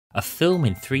A film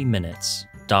in 3 minutes,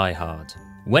 Die Hard.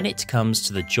 When it comes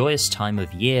to the joyous time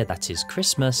of year that is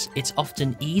Christmas, it's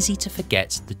often easy to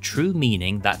forget the true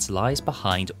meaning that lies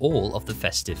behind all of the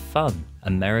festive fun.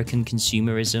 American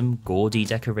consumerism, gaudy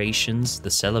decorations, the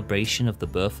celebration of the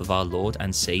birth of our Lord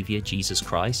and Saviour Jesus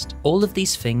Christ. All of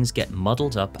these things get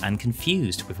muddled up and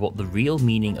confused with what the real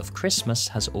meaning of Christmas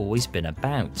has always been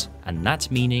about. And that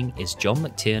meaning is John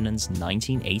McTiernan's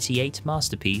 1988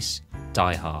 masterpiece,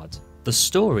 Die Hard. The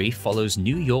story follows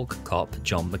New York cop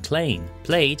John McClane,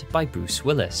 played by Bruce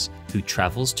Willis, who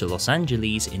travels to Los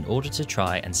Angeles in order to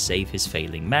try and save his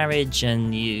failing marriage.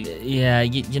 And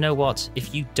you know what?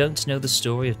 If you don't know the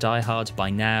story of Die Hard by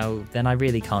now, then I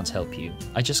really can't help you.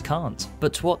 I just can't.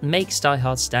 But what makes Die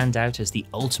Hard stand out as the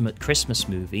ultimate Christmas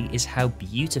movie is how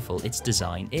beautiful its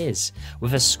design is,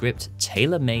 with a script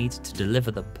tailor-made to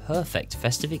deliver the perfect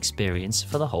festive experience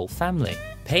for the whole family.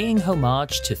 Paying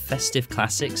homage to festive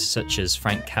classics such as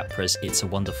Frank Capra's It's a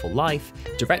Wonderful Life,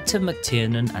 director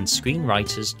McTiernan and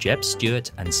screenwriters Jeb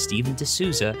Stewart and Steven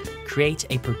D'Souza create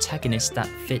a protagonist that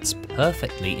fits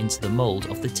perfectly into the mold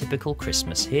of the typical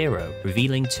Christmas hero,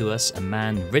 revealing to us a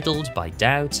man riddled by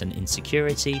doubt and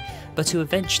insecurity, but who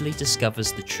eventually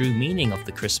discovers the true meaning of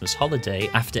the Christmas holiday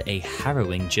after a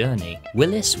harrowing journey.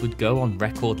 Willis would go on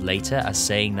record later as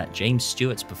saying that James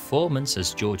Stewart's performance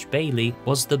as George Bailey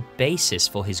was the basis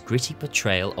for his gritty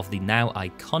portrayal of the now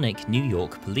iconic New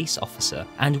York police officer,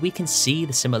 and we can see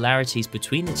the similarities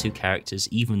between the two characters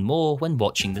even more when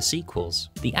watching the sequels.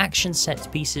 The action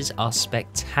set pieces are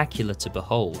spectacular to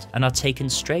behold and are taken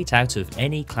straight out of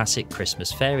any classic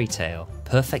Christmas fairy tale,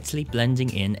 perfectly blending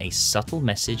in a subtle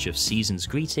message of season's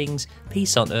greetings,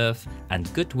 peace on earth,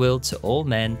 and goodwill to all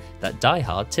men that Die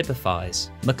Hard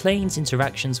typifies. McClane's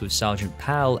interactions with Sergeant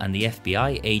Powell and the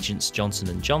FBI agents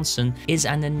Johnson & Johnson is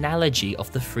an analogy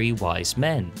of the three wise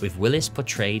men, with Willis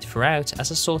portrayed throughout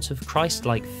as a sort of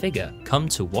Christ-like figure come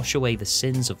to wash away the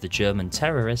sins of the German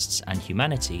terrorists and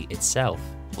humanity itself.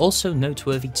 Also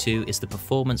noteworthy too is the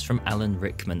performance from Alan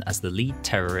Rickman as the lead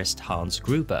terrorist Hans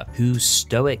Gruber, whose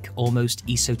stoic, almost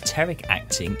esoteric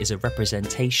acting is a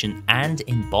representation and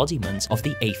embodiment of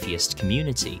the atheist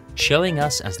community, showing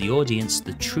us as the audience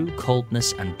the true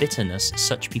coldness and bitterness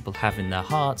such people have in their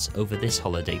hearts over this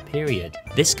holiday period.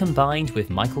 This combined with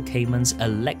Michael Kamen's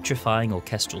electrifying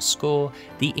orchestral score,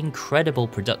 the incredible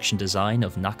production design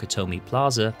of Nakatomi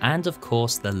Plaza, and of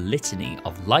course the litany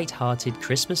of light-hearted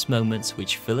Christmas moments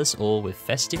which fill us all with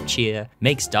festive cheer,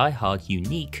 makes Die Hard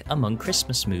unique among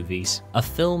Christmas movies. A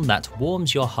film that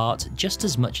warms your heart just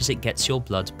as much as it gets your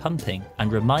blood pumping,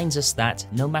 and reminds us that,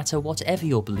 no matter whatever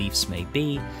your beliefs may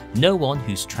be, no one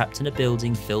who's trapped in a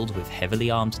building filled with heavily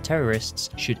armed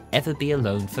terrorists should ever be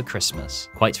alone for Christmas.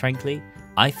 Quite frankly,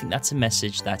 I think that's a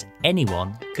message that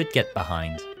anyone could get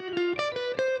behind.